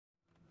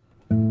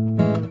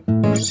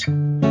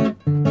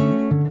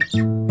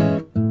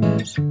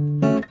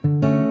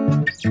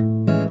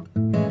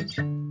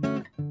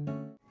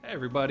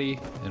Everybody,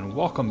 and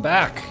welcome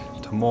back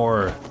to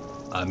more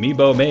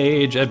Amiibo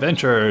Mage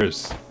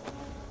adventures.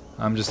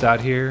 I'm just out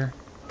here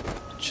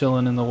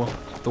chilling in the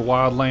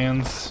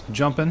wildlands,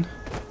 jumping.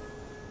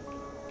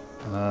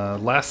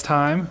 Last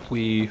time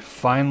we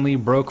finally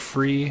broke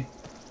free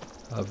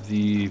of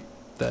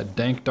that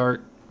dank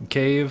dark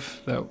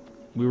cave that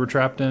we were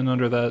trapped in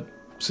under that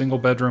single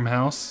bedroom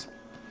house.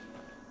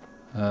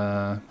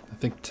 I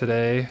think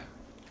today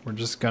we're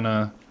just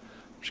gonna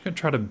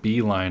try to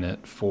beeline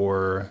it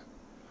for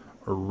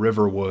a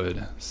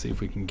Riverwood, see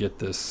if we can get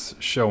this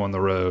show on the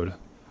road,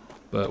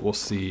 but we'll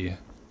see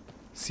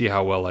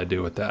how well I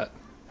do with that,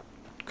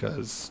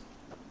 because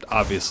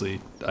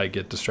obviously I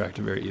get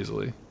distracted very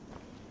easily.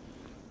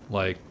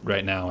 Like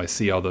right now I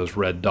see all those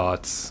red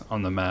dots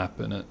on the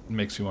map and it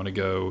makes me want to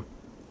go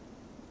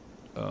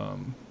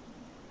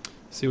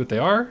see what they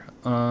are.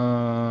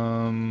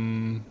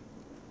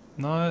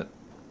 Not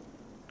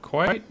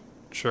quite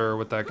sure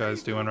what that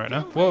guy's doing right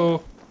now.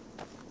 Whoa!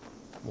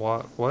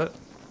 What?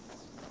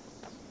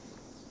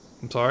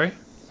 I'm sorry?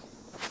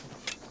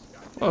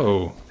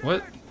 Whoa,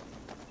 what?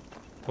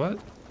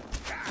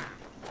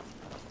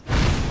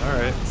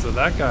 Alright, so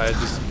that guy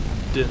just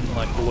didn't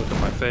like the look of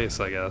my face,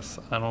 I guess.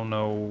 I don't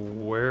know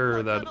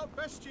where that...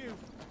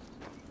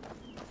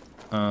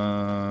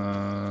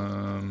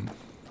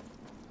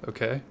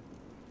 Okay.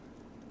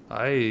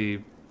 I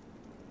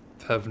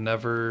have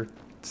never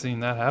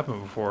seen that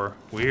happen before.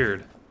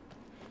 Weird.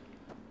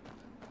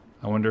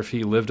 I wonder if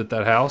he lived at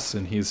that house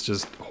and he's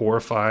just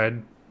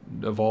horrified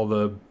of all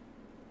the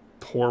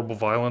horrible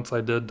violence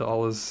I did to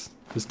all his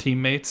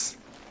teammates.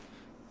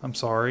 I'm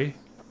sorry.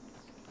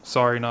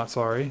 Sorry, not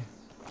sorry.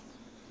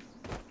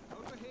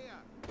 Over here.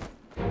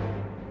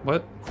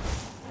 What?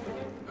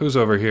 Who's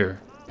over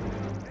here?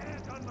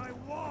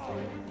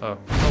 Oh,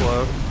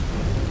 hello.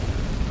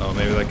 Oh,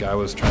 maybe that guy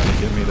was trying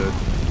to get me to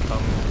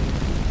come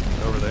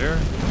over there?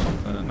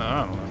 No,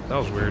 I don't know. That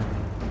was weird.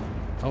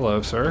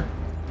 Hello, sir.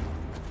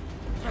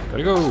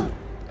 Gotta go.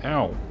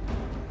 Ow.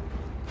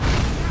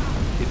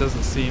 He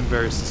doesn't seem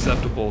very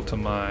susceptible to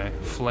my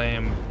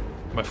flame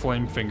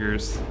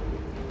fingers.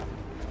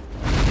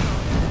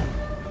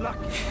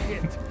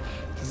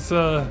 Is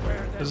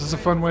this a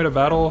fun way to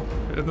battle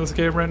in this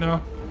game right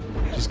now?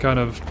 Just kind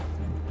of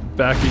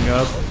backing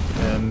up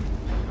and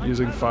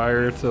using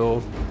fire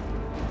till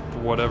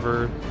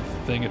whatever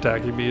thing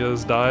attacking me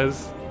is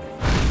dies.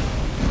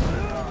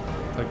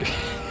 Okay.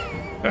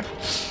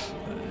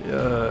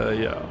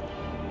 Yeah.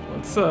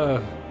 Let's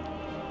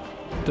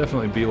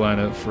definitely beeline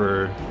it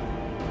for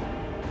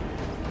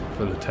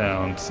the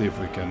town, see if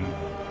we can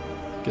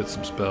get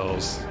some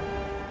spells.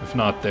 If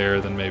not there,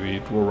 then maybe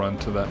we'll run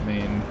to that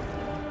main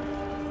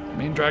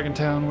Dragon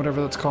Town,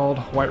 whatever that's called,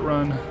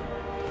 Whiterun.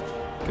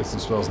 Get some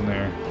spells in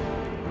there.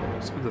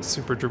 Let's get the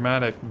super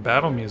dramatic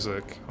battle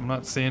music. I'm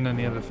not seeing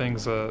any of the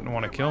things that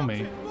want to kill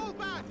me.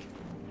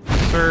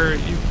 Sir,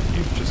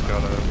 you've just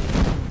gotta...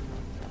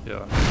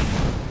 Yeah.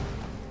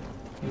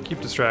 You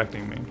keep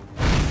distracting me.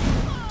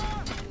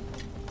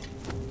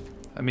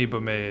 Amiibo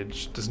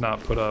Mage does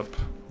not put up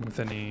with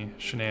any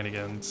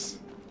shenanigans.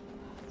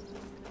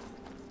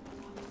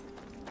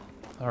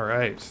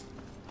 Alright.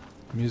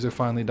 Music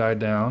finally died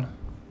down.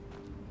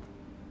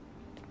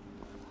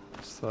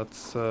 So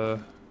that's,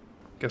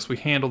 guess we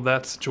handled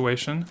that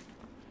situation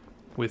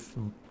with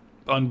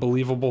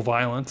unbelievable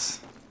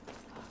violence.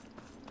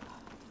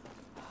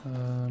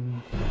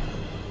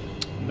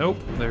 Nope,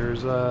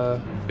 there's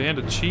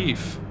Bandit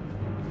Chief.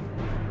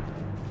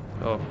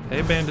 Oh,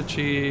 hey Bandit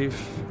Chief.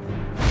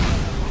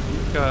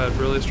 You've got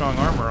really strong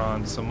armor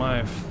on, so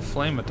my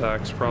flame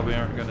attacks probably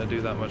aren't going to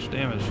do that much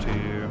damage to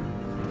you.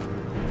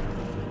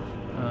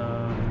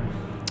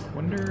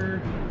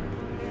 Wonder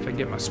if I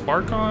get my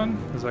spark on,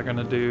 is that going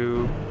to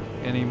do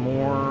any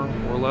more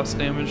or less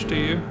damage to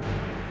you?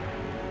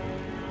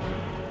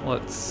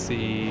 Let's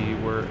see,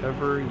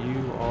 wherever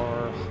you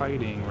are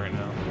hiding right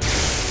now.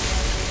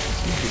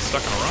 Seems to be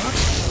stuck in a rock?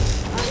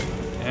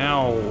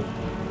 Ow.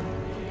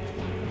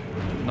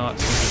 Not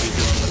seem to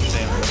be doing much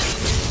damage.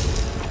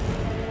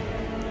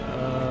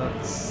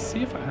 Let's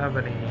see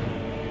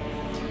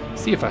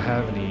if I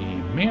have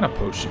any mana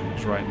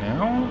potions right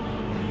now.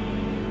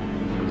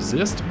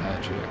 Resist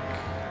magic.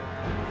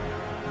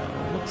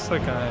 Looks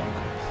like I'm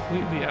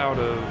completely out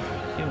of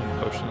healing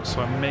potions,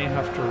 so I may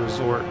have to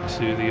resort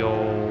to the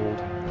old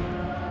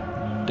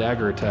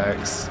dagger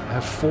attacks. I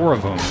have 4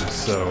 of them,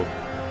 so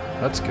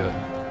that's good.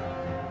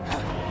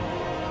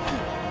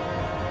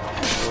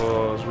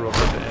 Oh, it's real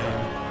hard to aim.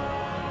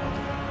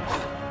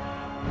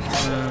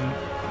 And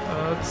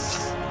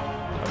let's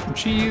have some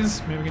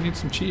cheese. Maybe we need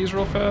some cheese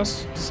real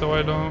fast so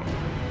I don't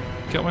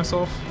kill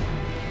myself.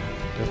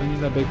 Definitely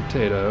need that big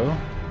potato.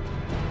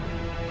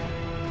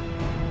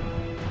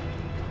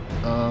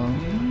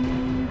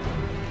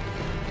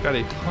 Got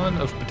a ton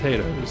of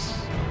potatoes.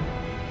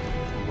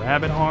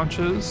 Rabbit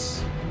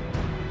haunches.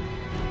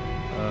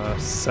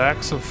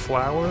 Sacks of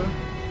flour.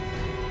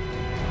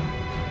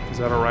 Is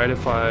that alright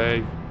if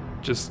I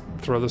just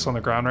throw this on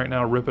the ground right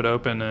now, rip it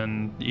open,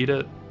 and eat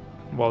it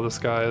while this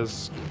guy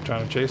is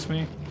trying to chase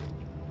me?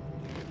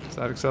 Is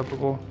that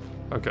acceptable?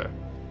 Okay,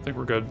 I think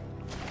we're good.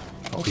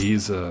 Oh, he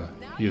is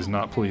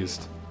not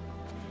pleased.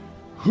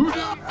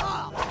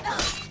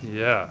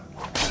 Yeah,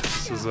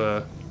 this is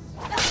I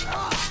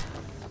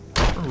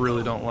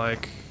really don't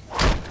like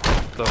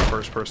the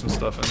first-person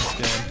stuff in this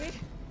game.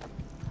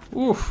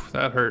 Oof,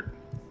 that hurt.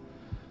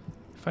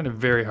 I find it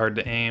very hard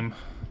to aim.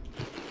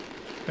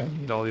 I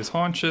need all these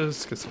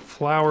haunches, get some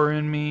flour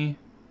in me.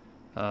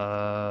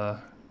 More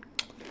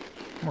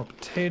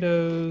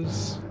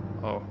potatoes.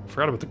 Oh,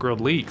 forgot about the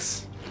grilled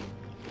leeks.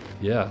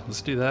 Yeah,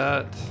 let's do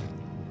that.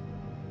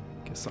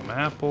 Get some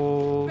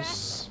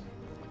apples.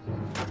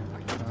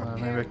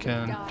 Maybe I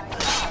can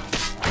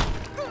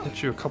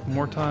hit you a couple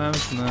more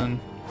times and then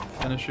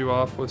finish you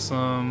off with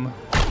some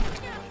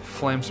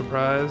flame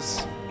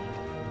surprise.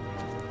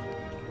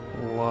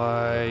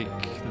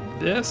 Like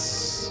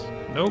this.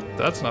 Nope,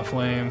 that's not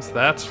flames.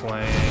 That's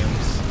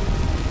flames.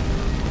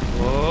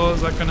 Whoa,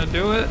 is that gonna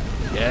do it?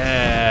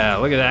 Yeah,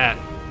 look at that.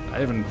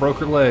 I even broke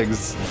her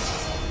legs.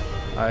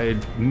 I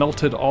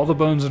melted all the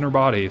bones in her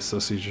body, so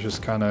she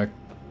just kind of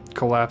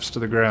collapsed to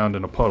the ground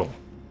in a puddle.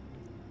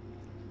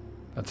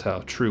 That's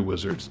how true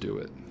wizards do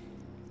it.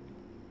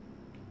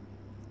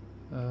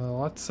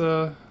 Lots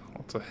of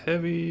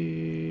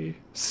heavy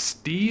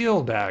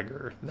steel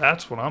dagger.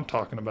 That's what I'm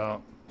talking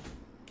about.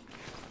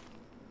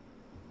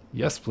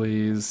 Yes,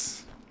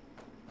 please.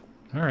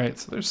 Alright,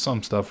 so there's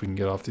some stuff we can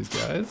get off these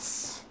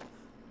guys.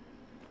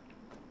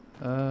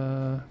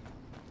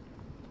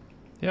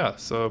 Yeah,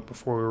 so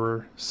before we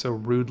were so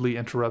rudely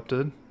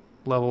interrupted,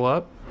 level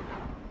up.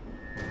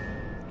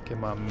 Get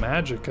my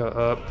magicka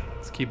up.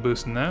 Let's keep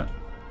boosting that.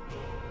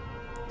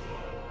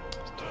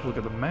 Let's take a look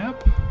at the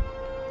map.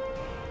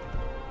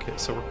 Okay,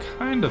 so we're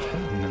kind of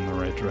heading in the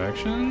right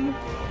direction.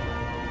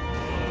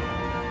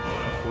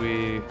 If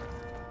we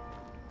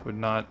would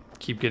not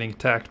keep getting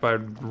attacked by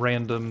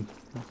random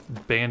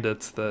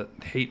bandits that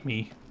hate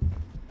me,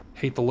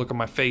 hate the look of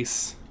my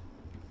face.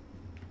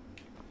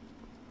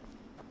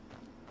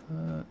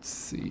 Let's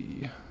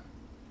see.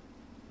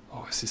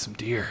 Oh, I see some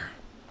deer.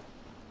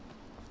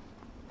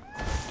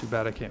 Too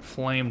bad I can't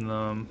flame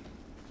them.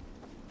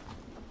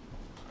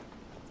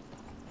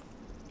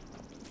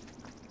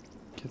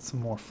 Get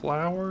some more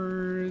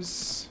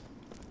flowers.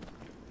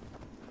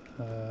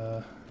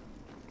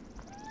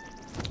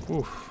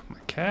 Oof, my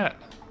cat.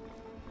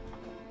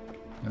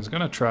 I was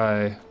gonna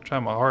try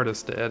my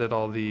hardest to edit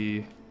all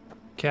the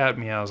cat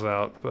meows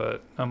out,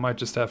 but I might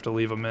just have to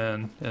leave them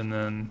in and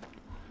then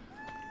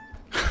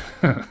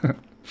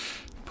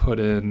put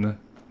in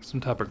some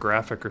type of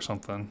graphic or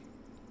something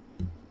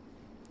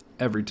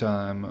every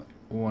time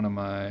one of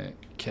my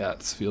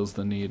cats feels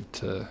the need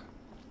to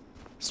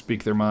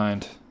speak their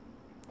mind.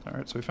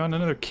 Alright, so we found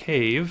another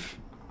cave.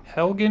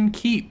 Helgen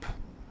Keep.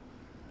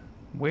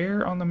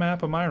 Where on the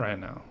map am I right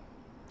now?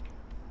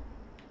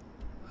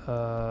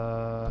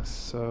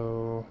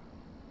 So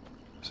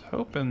I was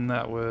hoping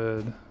that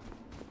would...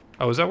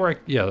 Oh, is that where I...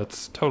 Yeah,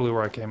 that's totally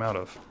where I came out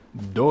of.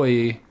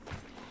 Doi.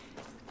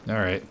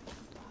 Alright.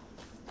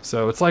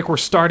 So it's like we're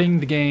starting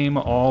the game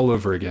all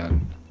over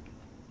again.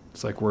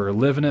 It's like we're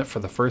living it for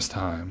the first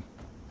time.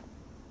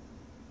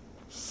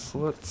 So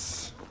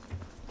let's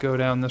go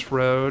down this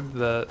road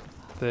that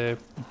they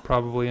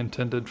probably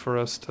intended for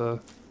us to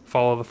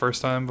follow the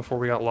first time before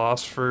we got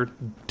lost for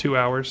 2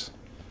 hours.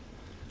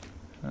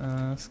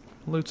 Let's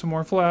loot some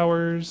more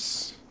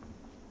flowers.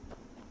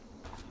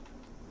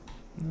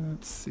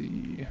 Let's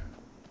see.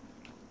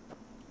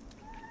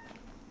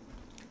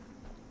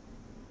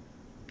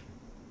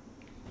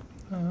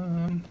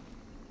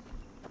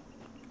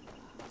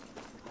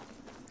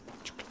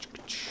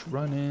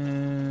 Run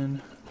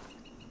in.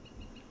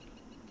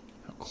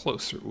 How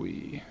close are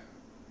we?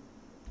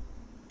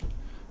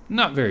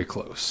 Not very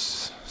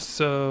close.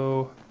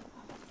 So,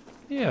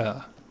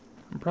 yeah.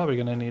 I'm probably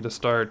gonna need to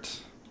start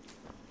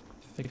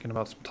thinking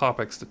about some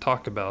topics to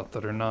talk about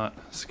that are not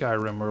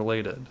Skyrim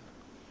related.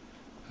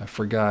 I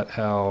forgot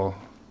how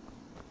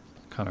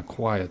kind of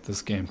quiet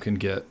this game can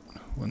get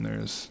when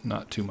there's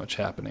not too much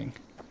happening.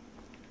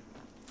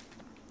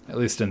 At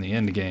least in the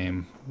end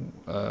game,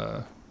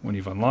 when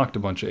you've unlocked a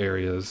bunch of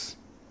areas,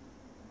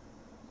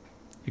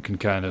 you can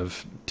kind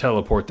of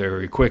teleport there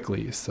very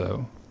quickly,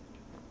 so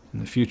in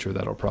the future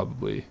that'll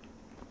probably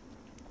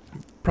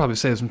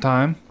save some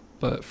time,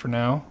 but for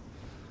now,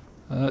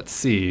 let's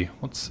see,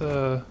 what's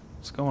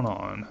going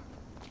on?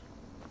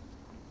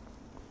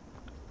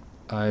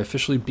 I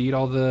officially beat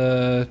all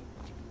the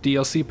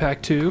DLC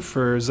Pack 2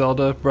 for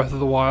Zelda Breath of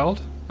the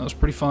Wild. That was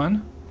pretty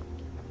fun.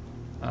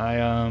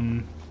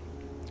 I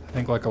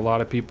think like a lot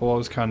of people, I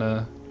was kind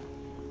of,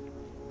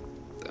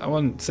 I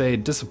wouldn't say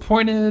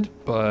disappointed,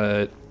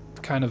 but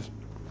kind of,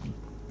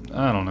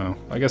 I don't know,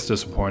 I guess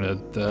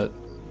disappointed that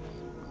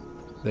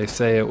they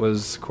say it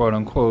was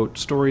quote-unquote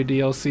story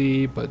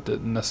DLC, but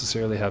didn't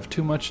necessarily have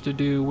too much to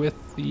do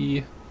with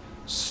the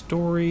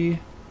story.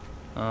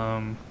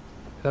 It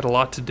had a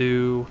lot to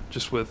do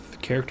just with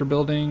character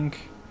building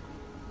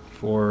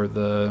for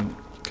the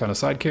kind of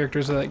side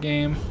characters of that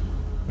game,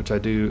 which I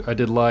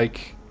did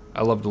like.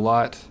 I loved a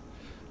lot,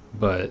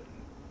 but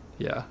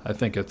yeah, I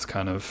think it's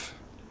kind of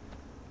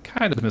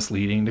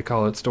misleading to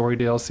call it story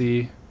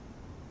DLC.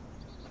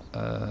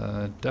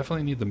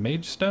 Definitely need the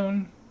Mage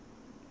Stone.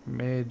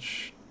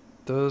 Mage,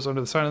 those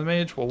under the sign of the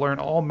Mage will learn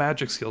all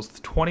magic skills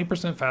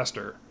 20%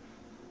 faster.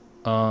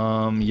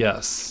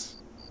 Yes,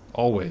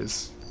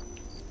 always.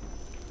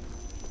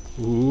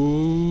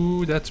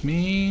 Ooh, that's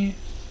me.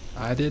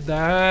 I did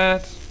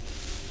that.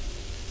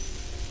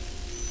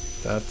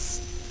 That's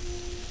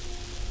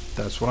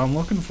what I'm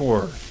looking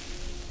for.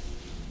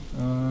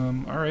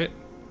 Alright.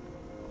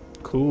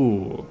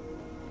 Cool.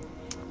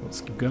 Let's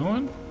keep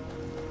going.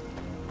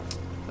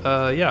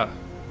 Yeah.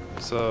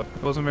 So,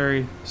 it wasn't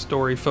very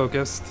story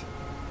focused,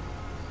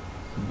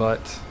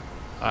 but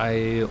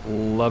I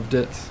loved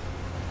it.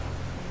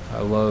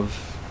 I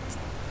love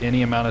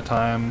any amount of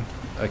time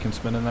I can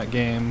spend in that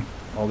game.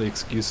 All the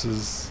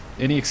excuses,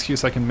 any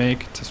excuse I can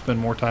make to spend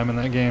more time in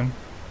that game.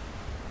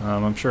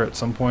 I'm sure at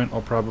some point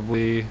I'll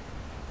probably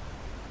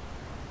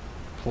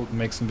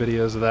make some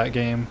videos of that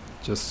game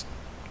just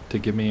to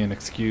give me an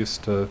excuse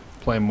to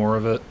play more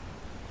of it.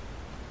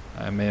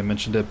 I may have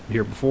mentioned it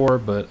here before,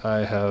 but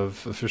I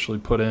have officially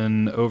put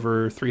in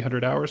over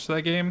 300 hours to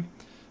that game,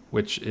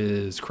 which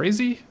is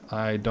crazy.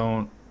 I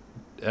don't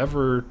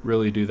ever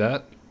really do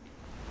that.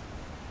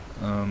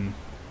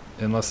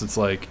 Unless it's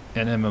like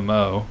an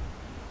MMO.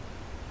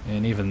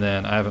 And even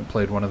then, I haven't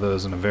played one of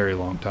those in a very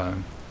long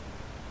time.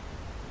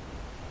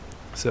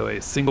 So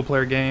a single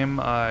player game,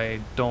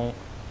 I don't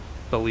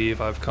believe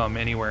I've come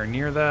anywhere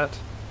near that.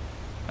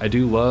 I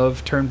do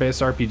love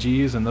turn-based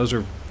RPGs, and those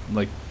are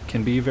like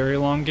can be very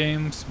long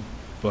games,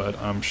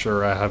 but I'm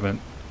sure I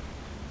haven't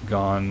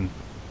gone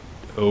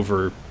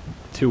over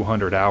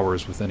 200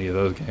 hours with any of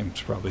those games,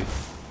 probably.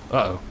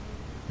 Uh-oh.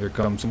 Here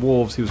comes some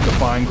wolves. He was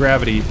defying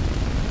gravity.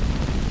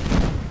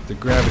 The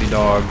gravity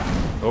dog.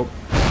 Oh.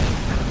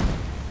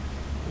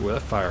 Ooh,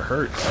 that fire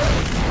hurts.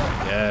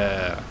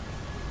 Yeah.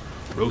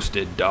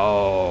 Roasted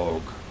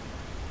dog.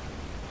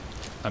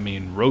 I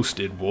mean,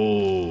 roasted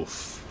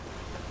wolf.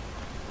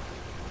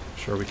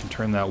 Sure we can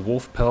turn that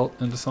wolf pelt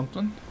into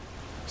something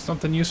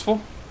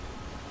useful.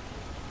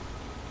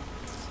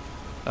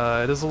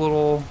 It is a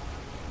little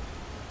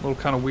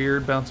kind of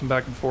weird bouncing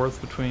back and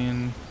forth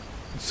between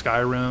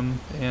Skyrim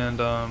and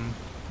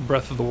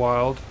Breath of the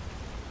Wild.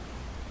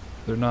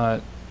 They're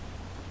not,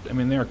 I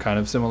mean, they're kind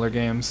of similar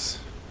games,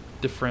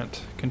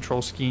 different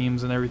control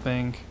schemes and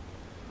everything.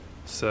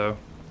 So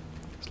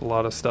there's a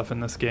lot of stuff in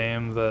this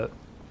game that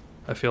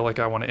I feel like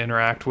I want to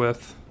interact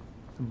with.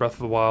 Breath of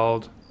the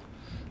Wild,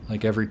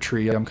 like every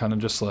tree, I'm kind of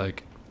just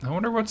like, I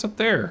wonder what's up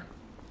there.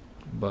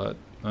 But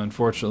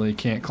unfortunately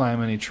can't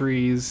climb any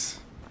trees.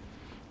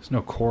 There's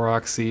no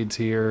Korok seeds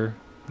here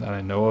that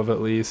I know of,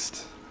 at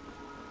least.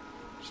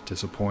 It's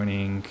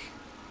disappointing.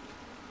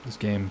 This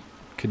game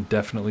could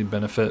definitely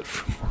benefit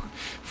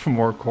from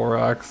more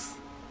Koroks.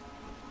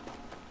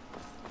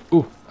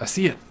 Ooh, I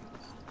see it.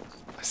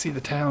 I see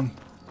the town.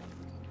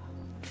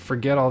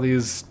 Forget all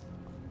these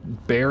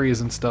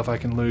berries and stuff I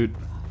can loot.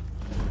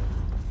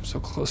 I'm so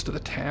close to the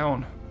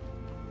town.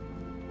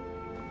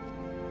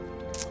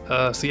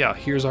 So yeah,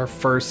 here's our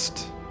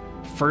first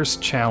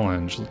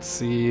challenge. Let's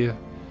see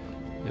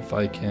if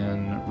I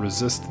can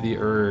resist the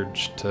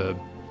urge to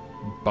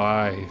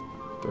buy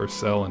or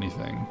sell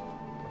anything.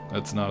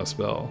 That's not a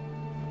spell.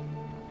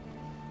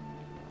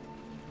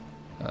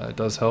 It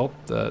does help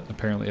that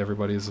apparently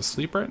everybody is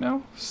asleep right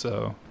now,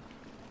 so...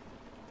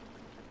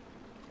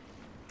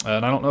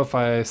 And I don't know if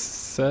I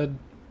said...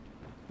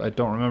 I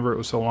don't remember, it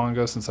was so long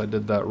ago since I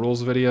did that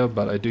rules video,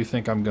 but I do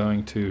think I'm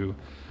going to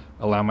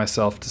allow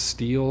myself to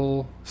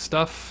steal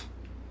stuff.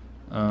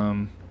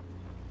 I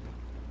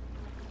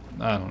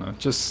don't know,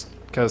 just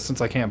because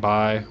since I can't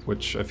buy,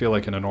 which I feel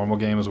like in a normal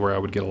game is where I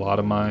would get a lot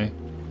of my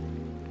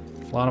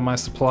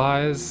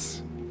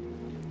supplies,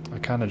 I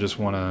kind of just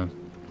want to...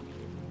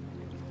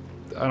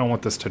 I don't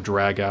want this to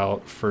drag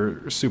out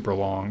for super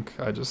long.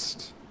 I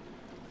just,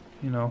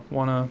 you know,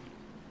 want to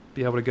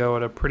be able to go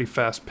at a pretty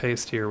fast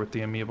pace here with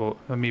the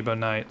Amiibo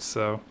Night,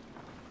 so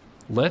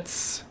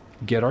let's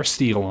get our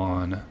steal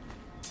on.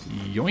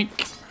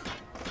 Yoink!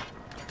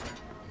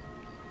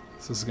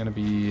 This is going to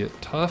be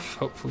tough.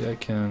 Hopefully I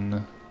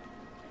can...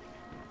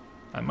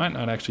 I might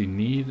not actually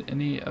need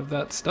any of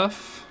that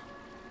stuff,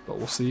 but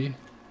we'll see.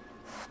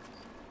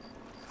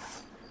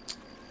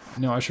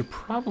 No, I should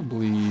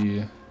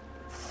probably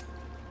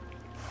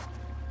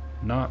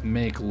not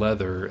make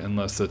leather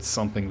unless it's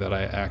something that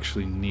I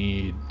actually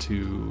need to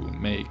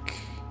make.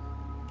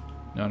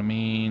 You know what I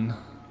mean?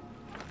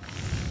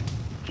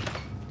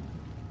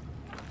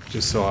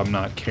 Just so I'm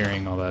not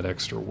carrying all that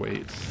extra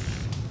weight.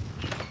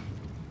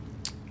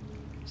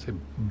 Say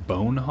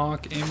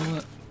Bonehawk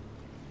amulet?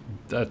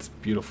 That's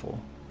beautiful.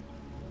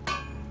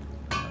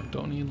 I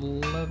don't need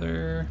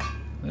leather.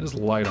 That is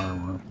light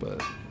armor,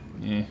 but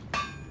yeah.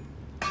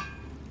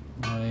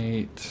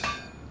 Light.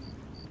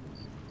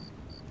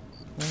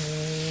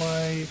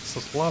 So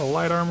it's a lot of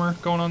light armor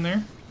going on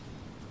there.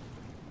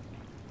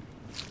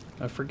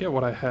 I forget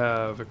what I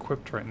have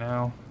equipped right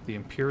now. The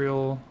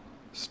Imperial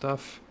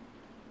stuff.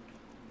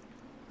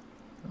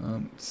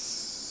 I'm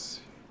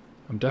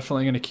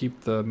definitely going to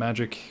keep the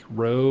magic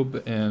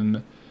robe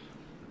and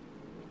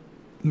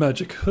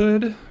magic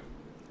hood.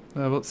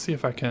 Let's see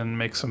if I can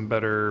make some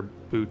better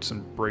boots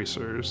and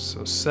bracers.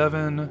 So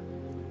 7.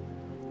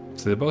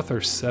 So they both are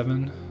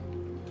 7.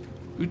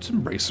 Boots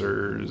and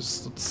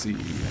bracers. Let's see.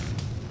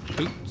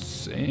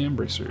 Boots and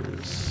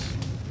bracers.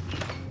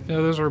 Yeah,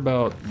 those are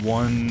about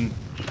 1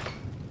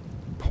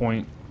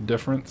 point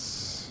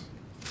difference.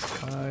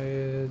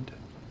 Hide.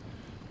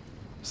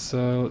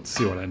 So let's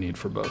see what I need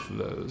for both of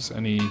those.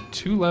 I need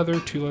 2 leather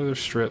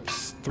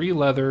strips, 3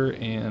 leather,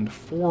 and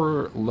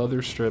 4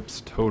 leather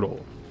strips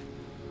total.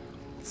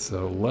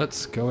 So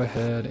let's go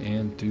ahead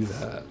and do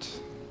that.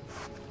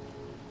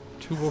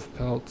 2 wolf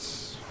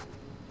pelts.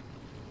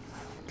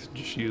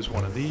 Just use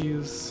one of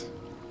these.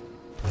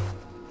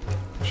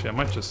 Actually, I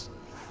might just,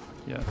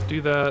 yeah,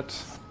 do that.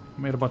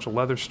 Made a bunch of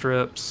leather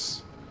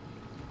strips.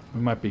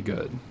 We might be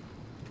good.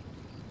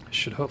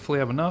 Should hopefully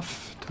have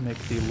enough to make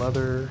the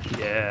leather.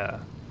 Yeah.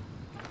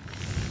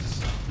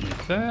 So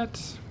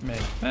make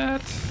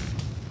that.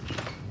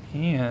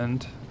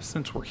 And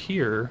since we're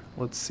here,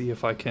 let's see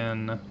if I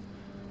can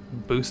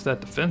boost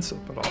that defense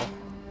up at all.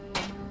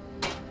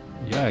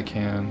 Yeah, I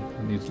can.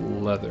 It needs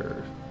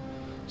leather.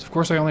 So of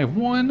course I only have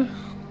 1. Up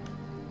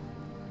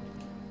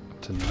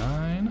to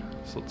 9.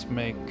 So let's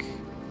make...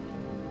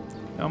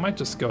 I might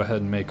just go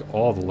ahead and make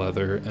all the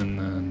leather and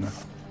then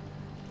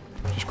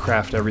just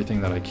craft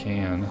everything that I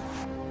can.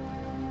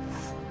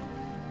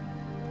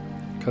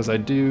 Because I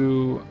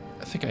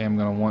think I am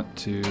going to want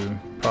to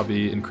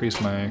probably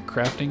increase my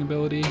crafting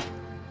ability.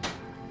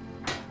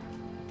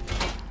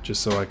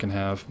 Just so I can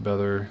have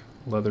better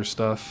leather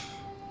stuff.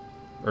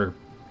 Or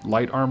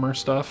light armor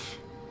stuff.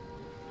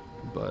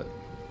 But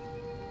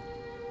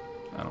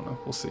I don't know,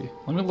 we'll see.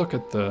 Let me look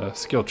at the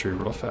skill tree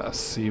real fast,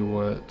 see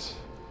what...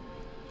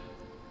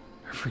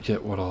 I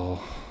forget what all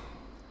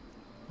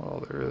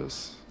there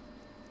is.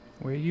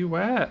 Where you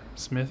at,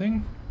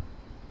 smithing?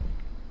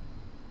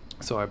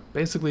 So I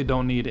basically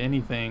don't need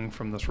anything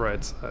from this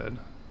right side.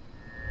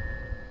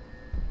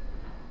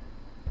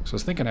 So I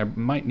was thinking I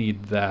might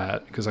need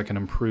that, because I can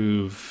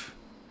improve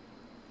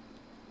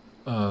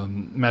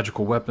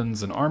magical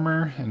weapons and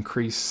armor,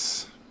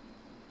 increase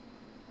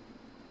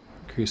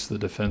the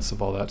defense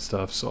of all that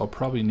stuff. So I'll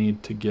probably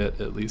need to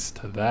get at least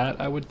to that,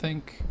 I would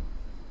think.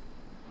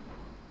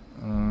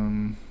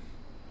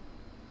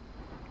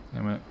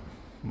 It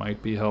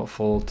might be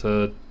helpful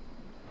to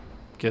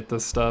get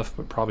this stuff,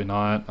 but probably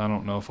not. I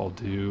don't know if I'll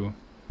do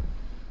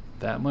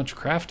that much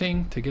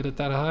crafting to get it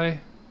that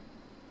high.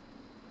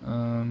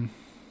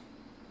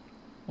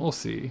 We'll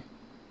see.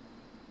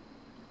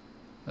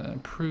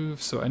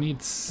 Improve, so I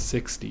need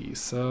 60,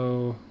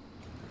 so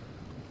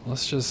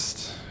let's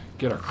just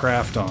get our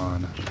craft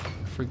on.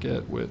 I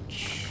forget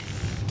which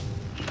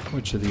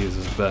of these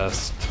is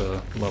best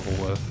to level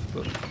with,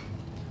 but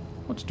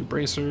let's do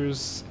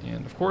bracers.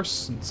 And of course,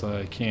 since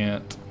I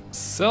can't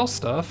sell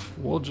stuff,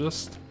 we'll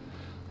just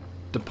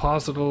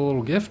deposit a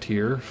little gift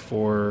here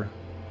for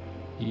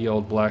ye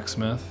old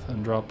blacksmith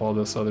and drop all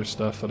this other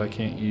stuff that I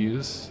can't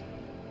use,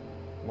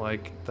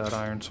 like that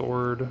iron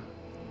sword.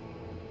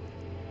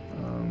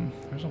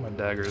 Where's all my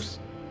daggers?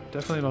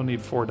 Definitely don't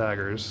need 4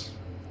 daggers.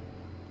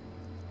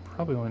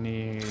 Probably only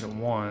need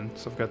 1,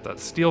 so I've got that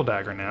steel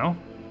dagger now.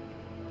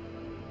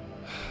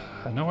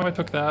 I know I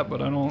took that,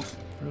 but I don't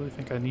really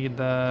think I need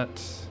that.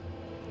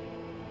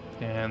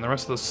 And the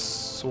rest of the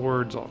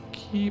swords I'll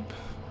keep.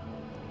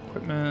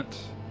 Equipment.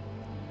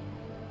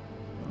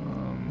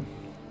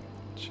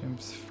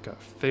 Jim's got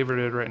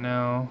favorited right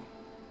now.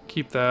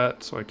 Keep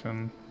that so I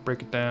can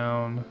break it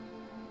down.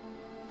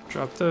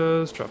 Drop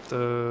those, drop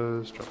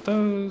those, drop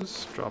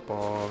those, drop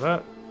all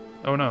that.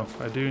 Oh no,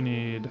 I do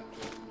need...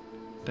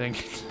 Dang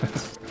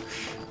it.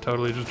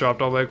 Totally just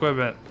dropped all my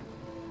equipment.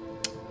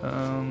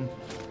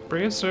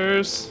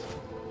 Bracers.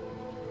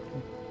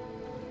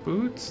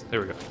 Boots?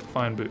 There we go.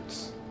 Fine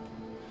boots.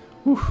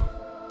 Whew.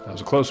 That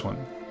was a close one.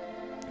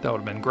 That would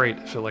have been great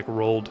if it like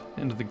rolled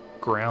into the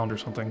ground or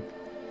something.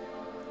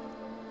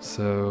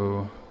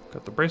 So,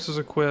 got the bracers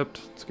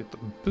equipped. Let's get the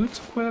boots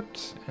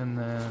equipped and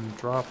then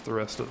drop the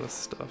rest of this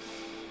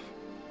stuff.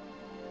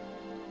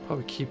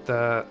 Probably keep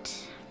that.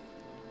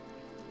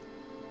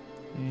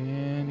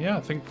 And yeah, I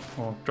think,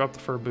 well, drop the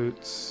fur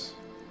boots.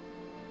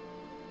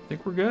 I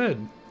think we're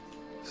good.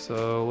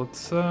 So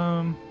let's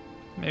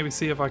maybe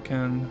see if I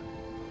can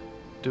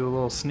do a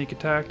little sneak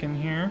attack in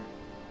here.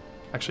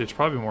 Actually, it's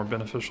probably more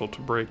beneficial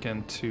to break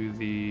into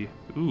the...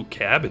 Ooh,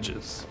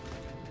 cabbages.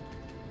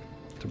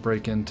 To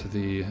break into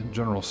the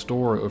general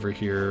store over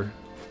here.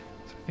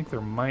 So I think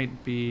there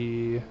might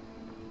be...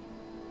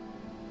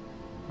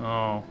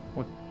 Oh,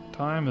 what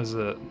time is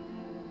it?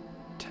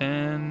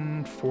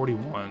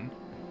 10:41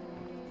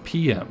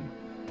 p.m.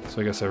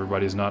 So I guess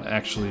everybody's not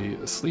actually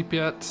asleep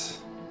yet.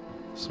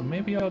 So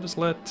maybe I'll just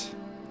let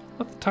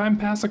the time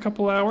pass a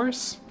couple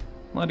hours.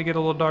 Let it get a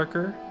little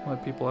darker.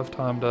 Let people have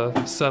time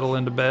to settle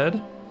into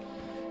bed.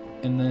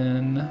 And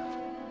then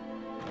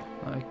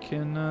I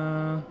can,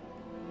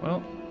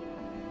 well,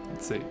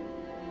 let's see.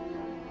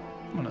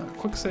 I'm gonna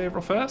quick save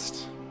real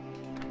fast.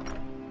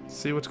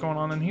 See what's going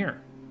on in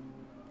here.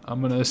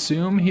 I'm gonna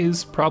assume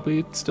he's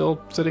probably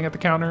still sitting at the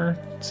counter,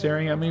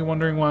 staring at me,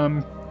 wondering why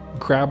I'm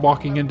crab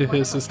walking into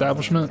his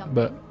establishment,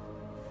 but...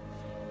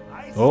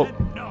 Oh.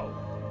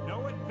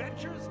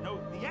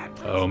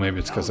 Oh, maybe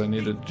it's because I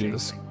needed to do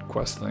this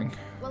quest thing.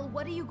 Well,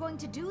 what are you going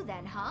to do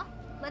then, huh?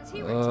 Let's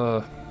hear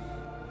it.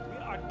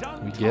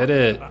 We get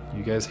it.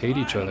 You guys hate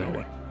each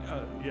other.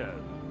 Yeah.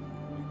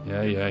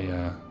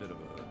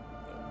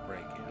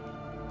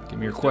 Give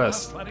me your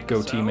quest,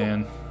 goatee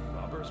man.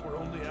 Robbers were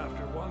only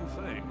after one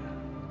thing.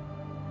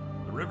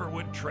 The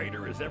Riverwood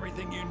Trader is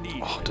everything you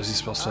need. Oh, does he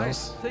spell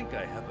spells? I think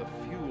I have a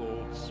few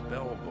old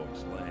spell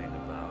books laying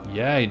about.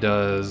 Yeah, he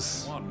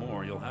does. If you want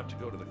more, you'll have to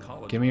go to the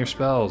college. Give me your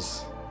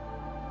spells.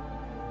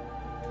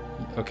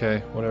 Okay,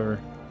 whatever.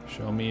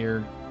 Show me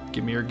your,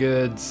 give me your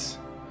goods.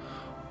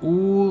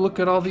 Ooh, look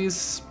at all these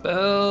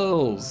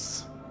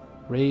spells.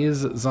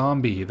 Raise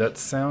zombie. That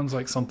sounds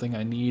like something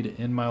I need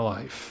in my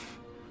life.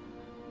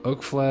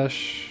 Oak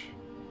flesh.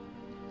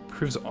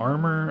 Improves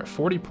armor.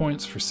 40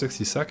 points for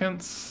 60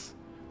 seconds.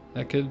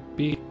 That could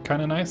be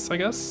kind of nice, I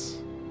guess.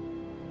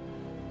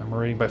 Armor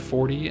rating by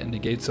 40 and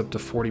negates up to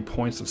 40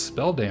 points of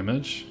spell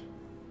damage.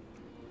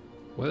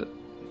 What?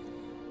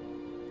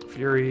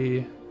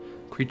 Fury.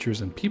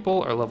 Creatures and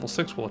people are level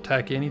 6 will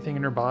attack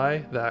anything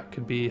nearby. That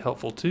could be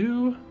helpful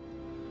too.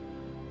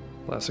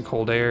 Blast of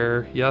cold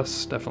air.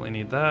 Yes, definitely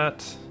need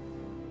that.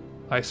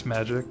 Ice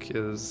magic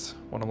is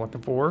what I'm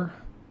looking for.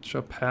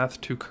 Show path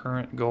to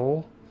current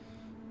goal.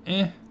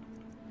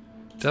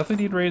 Definitely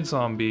need raid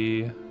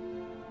zombie.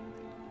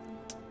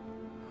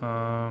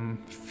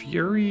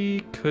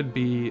 Fury could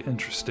be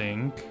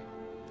interesting.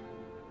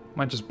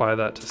 Might just buy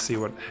that to see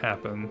what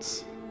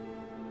happens.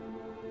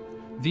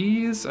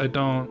 These I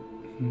don't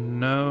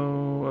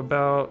know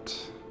about.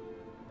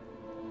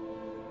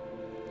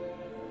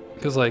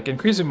 Because, like,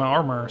 increasing my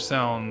armor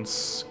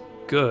sounds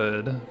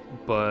good,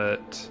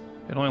 but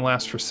it only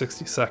lasts for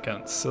 60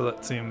 seconds, so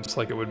that seems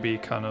like it would be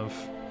kind of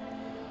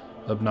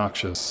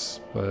obnoxious.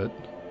 But,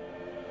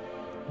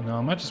 you know,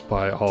 I might just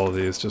buy all of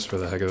these just for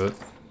the heck of it.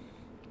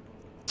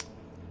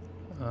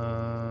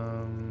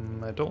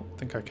 I don't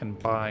think I can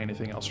buy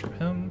anything else from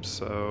him,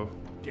 so...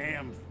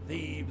 Damn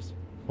thieves.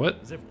 What?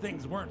 As if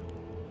things weren't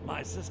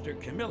my sister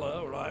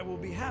Camilla or I will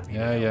be happy.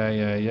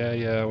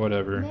 Yeah,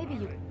 whatever.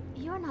 Maybe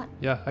you're not...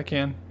 Yeah, I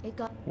can. It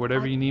got...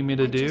 Whatever you need me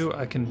to do,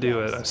 I can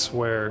do it, I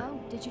swear. Oh,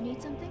 did you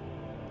need something?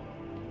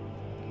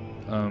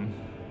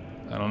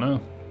 I don't know.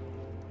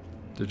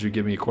 Did you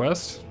give me a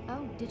quest?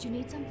 Oh, did you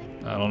need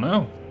something? I don't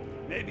know.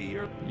 Maybe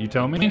you're... You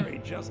tell me.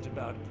 Very just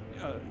about...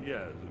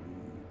 yeah.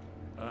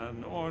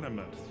 An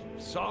ornament.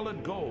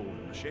 Solid gold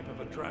in the shape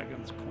of a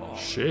dragon's claw.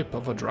 Shape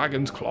of a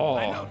dragon's claw.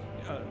 I know.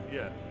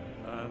 Yeah.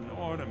 An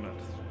ornament.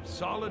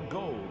 Solid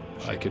gold. In the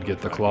shape I could of get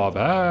a the dragon's claw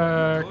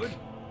back. You could?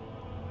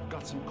 I've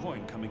got some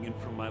coin coming in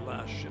from my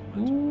last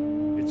shipment.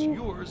 Ooh. It's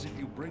yours if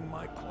you bring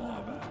my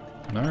claw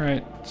back.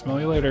 Alright, smell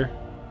you later.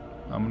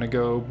 I'm gonna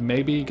go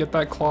maybe get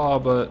that claw,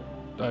 but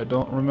I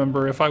don't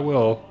remember if I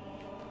will.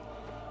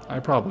 I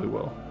probably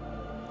will.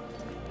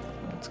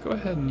 Let's go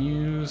ahead and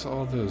use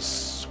all those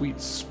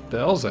sweet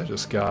spells I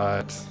just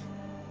got.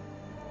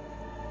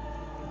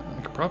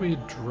 I could probably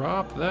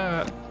drop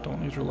that.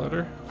 Don't need your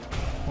letter.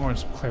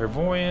 Orange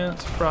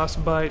Clairvoyance,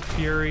 Frostbite,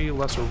 Fury,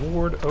 Lesser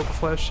Ward, Oak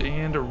Flesh,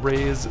 and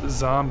Raise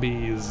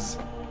Zombies.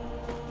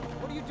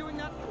 What are you doing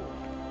that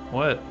for?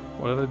 What?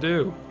 What did I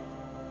do?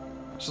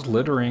 Just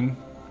littering.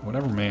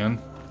 Whatever,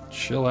 man.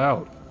 Chill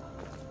out.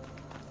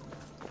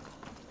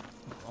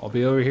 I'll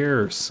be over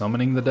here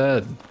summoning the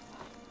dead.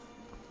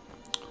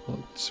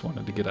 Well, just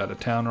wanted to get out of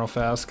town real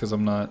fast because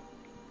I'm not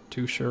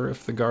too sure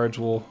if the guards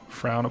will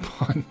frown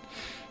upon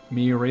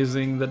me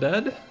raising the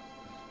dead.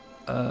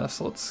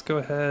 So let's go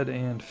ahead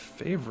and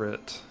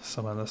favorite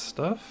some of this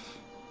stuff.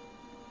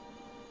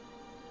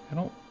 I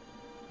don't,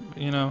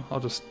 you know, I'll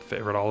just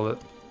favorite all of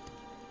it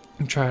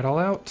and try it all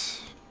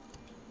out.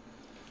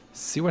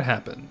 See what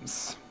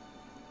happens.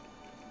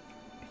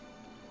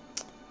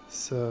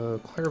 So,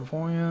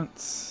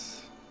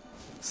 clairvoyance.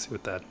 Let's see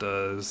what that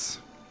does.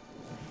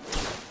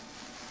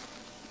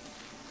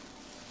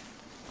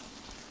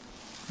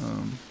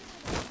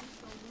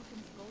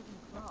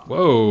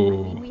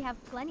 Whoa. We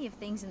have plenty of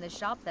things in the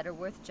shop that are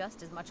worth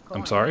just as much coin.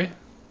 I'm sorry?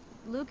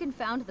 Lucan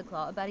found the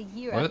claw about a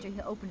year What? after he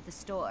opened the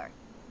store.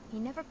 He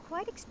never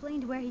quite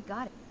explained where he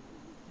got it.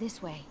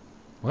 This way.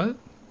 What?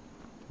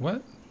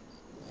 What?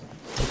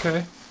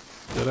 Okay.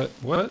 Did I?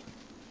 What?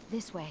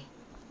 This way.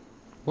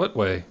 What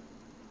way?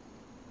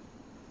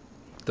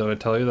 Did I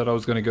tell you that I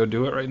was going to go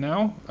do it right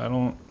now? I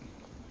don't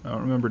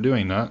remember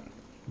doing that.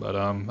 But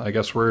I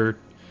guess we're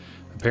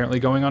apparently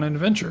going on an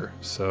adventure.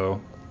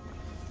 So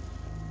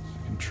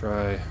we can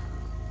try.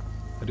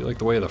 I do like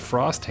the way the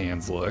frost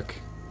hands look.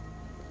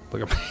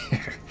 Look up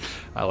here.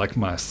 I like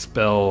my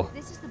spell.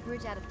 This is the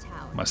bridge out of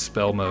town. My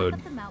spell The path mode.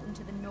 up the mountain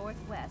to the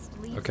northwest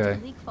leads Okay.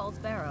 to Leak Falls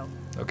Barrow.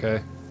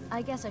 Okay.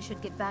 I guess I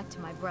should get back to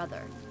my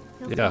brother.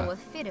 He'll Yeah. throw a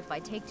fit if I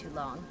take too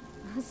long.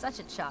 Such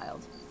a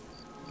child.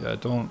 Yeah, I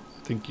don't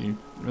think you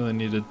really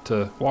needed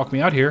to walk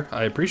me out here.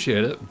 I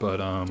appreciate it, but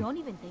Don't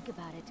even think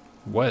about it.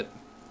 what?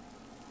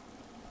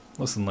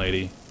 Listen,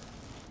 lady.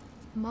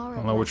 Mara I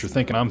don't know what you're blessed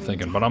thinking you I'm agreeing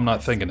thinking, to but I'm help not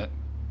us. thinking it.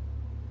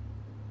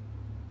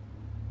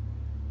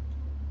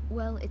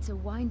 Well, it's a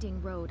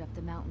winding road up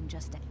the mountain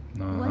just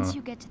ahead. Once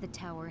you get to the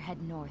tower,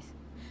 head north.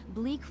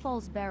 Bleak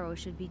Falls Barrow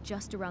should be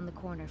just around the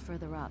corner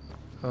further up.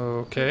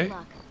 Okay. Good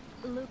luck.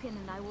 Lucan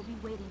and I will be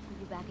waiting for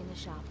you back in the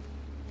shop.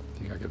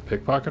 Think I could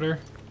pickpocket her?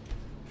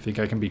 Think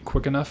I can be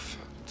quick enough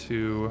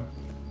to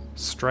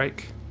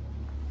strike?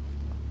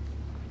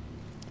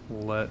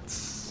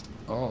 Let's...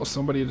 Oh,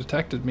 somebody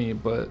detected me,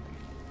 but...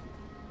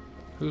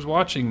 Who's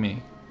watching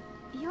me?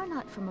 You're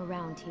not from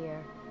around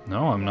here.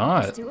 No, I'm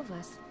There's not. two of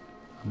us.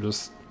 I'm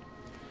just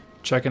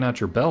checking out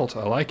your belt.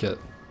 I like it.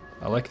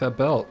 I like that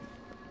belt.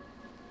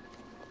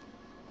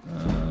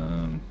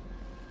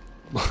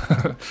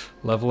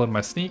 Leveling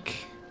my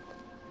sneak.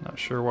 Not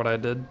sure what I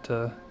did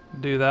to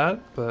do that,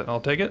 but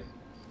I'll take it.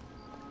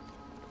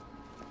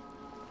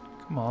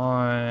 Come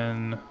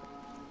on.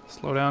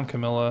 Slow down,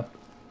 Camilla.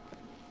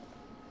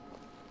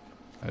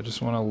 I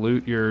just want to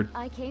loot your...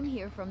 I came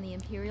here from the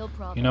Imperial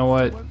Province. You know to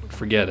what? work with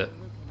Forget my it.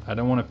 brother Lucan. I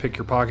don't want to pick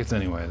your pockets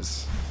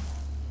anyways.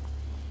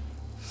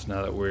 So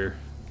now that we're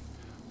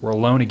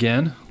alone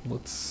again,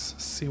 let's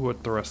see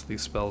what the rest of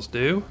these spells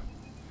do.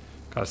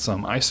 Got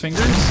some ice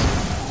fingers.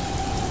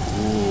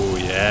 Ooh,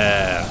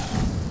 yeah.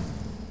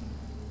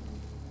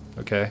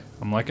 Okay,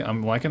 I'm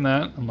liking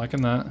that. I'm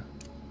liking that.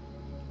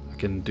 I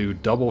can do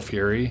double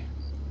fury.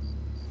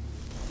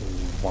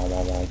 Wow,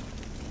 wow, wow.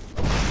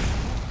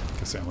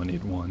 Guess I only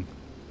need one.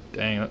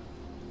 Dang it.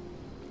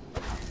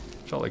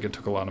 Felt like it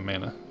took a lot of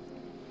mana.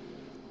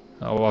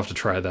 We'll have to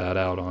try that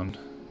out on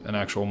an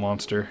actual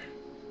monster.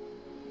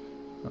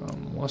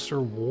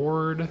 Lesser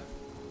Ward.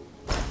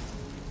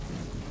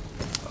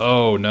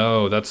 Oh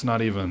no, that's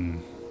not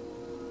even...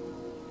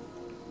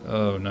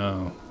 Oh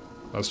no.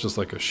 That's just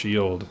like a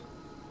shield.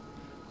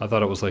 I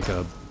thought it was like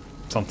a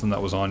something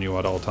that was on you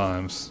at all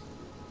times.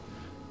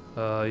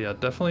 Yeah,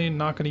 definitely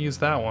not going to use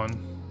that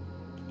one.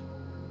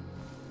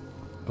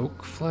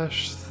 Oak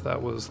Flesh,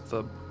 that was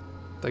the...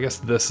 I guess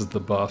this is the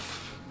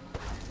buff.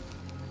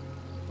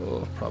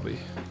 Oh, probably...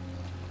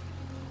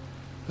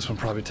 This one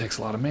probably takes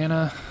a lot of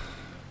mana.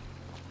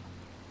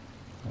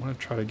 I want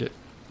to try to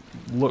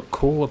look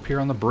cool up here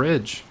on the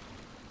bridge.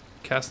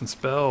 Casting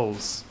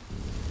spells.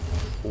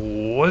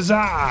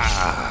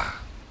 Wazza!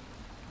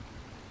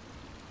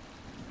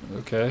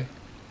 Okay.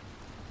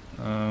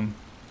 I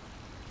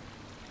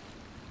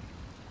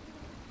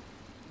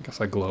guess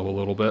I glow a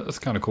little bit. That's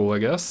kind of cool, I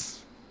guess.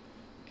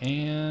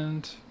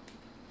 And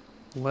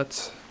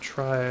let's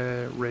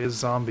try raise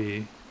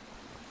zombie.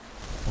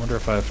 I wonder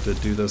if I have to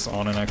do this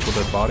on an actual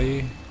dead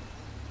body.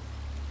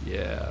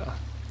 Yeah.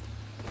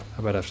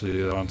 I might have to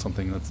do that on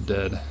something that's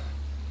dead.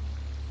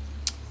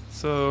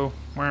 So,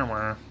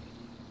 a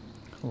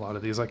lot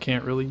of these I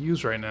can't really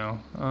use right now.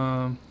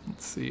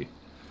 Let's see.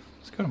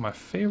 Let's go to my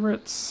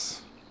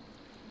favorites.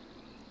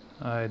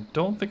 I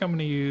don't think I'm going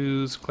to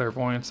use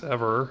Clairvoyance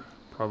ever,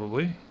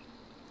 probably.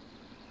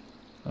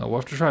 We'll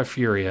have to try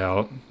Fury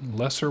out.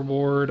 Lesser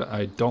Ward,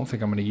 I don't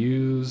think I'm going to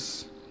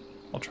use.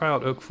 I'll try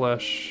out Oak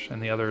Flesh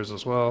and the others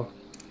as well.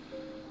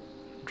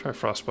 I'll try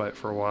Frostbite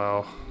for a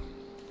while.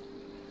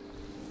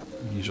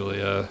 I'm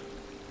usually a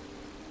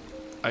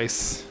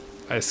ice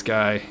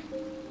guy.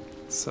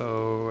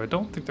 So I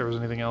don't think there was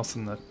anything else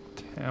in the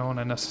town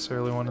I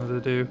necessarily wanted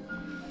to do.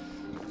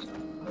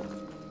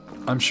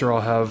 I'm sure I'll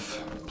have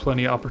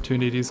plenty of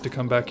opportunities to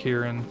come back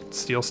here and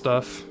steal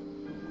stuff.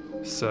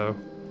 So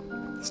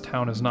this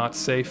town is not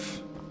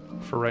safe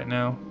for right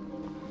now.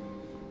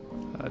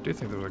 I do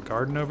think there's a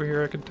garden over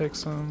here I could take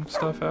some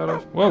stuff out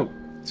of. Whoa!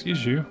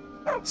 Excuse you.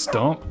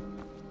 Stump.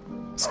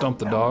 Stump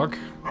the dog.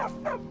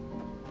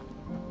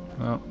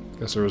 Well,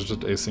 guess there was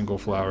just a single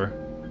flower.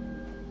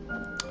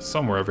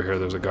 Somewhere over here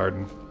there's a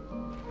garden.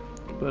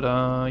 But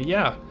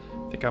yeah,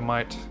 I think I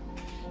might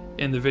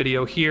end the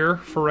video here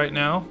for right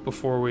now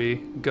before we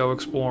go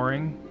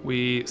exploring.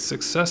 We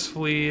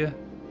successfully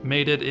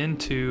made it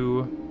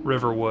into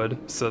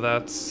Riverwood, so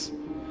that's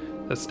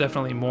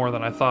definitely more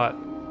than I thought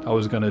I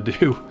was gonna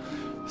do.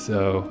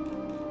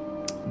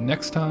 So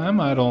next time,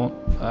 I don't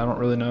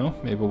really know.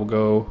 Maybe we'll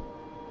go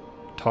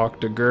talk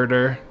to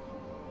Girder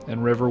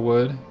in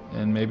Riverwood,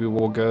 and maybe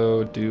we'll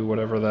go do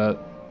whatever that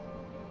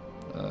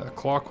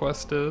claw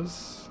quest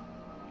is.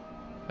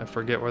 I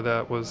forget where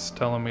that was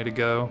telling me to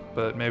go,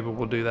 but maybe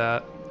we'll do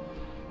that.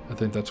 I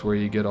think that's where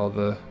you get all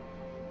the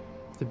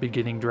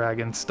beginning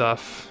dragon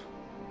stuff,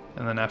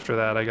 and then after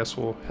that I guess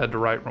we'll head to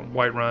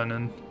Whiterun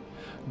and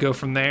go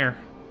from there.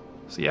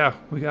 So yeah,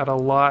 we got a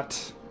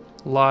lot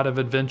of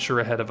adventure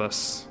ahead of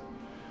us.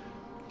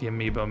 The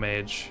Amiibo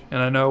Mage.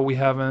 And I know we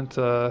haven't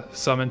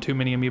summoned too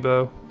many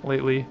Amiibo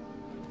lately.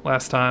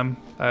 Last time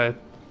I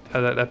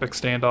had that epic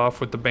standoff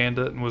with the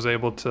bandit and was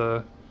able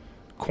to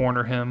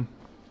corner him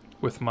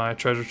with my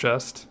treasure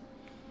chest.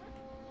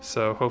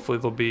 So hopefully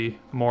there'll be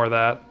more of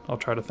that. I'll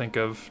try to think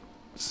of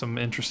some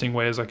interesting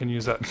ways I can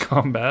use that in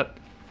combat.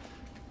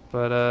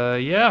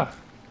 But yeah,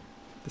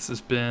 this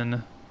has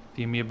been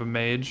the Amiibo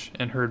Mage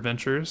and her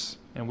adventures,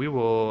 and we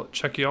will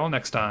check you all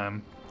next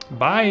time.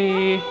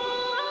 Bye!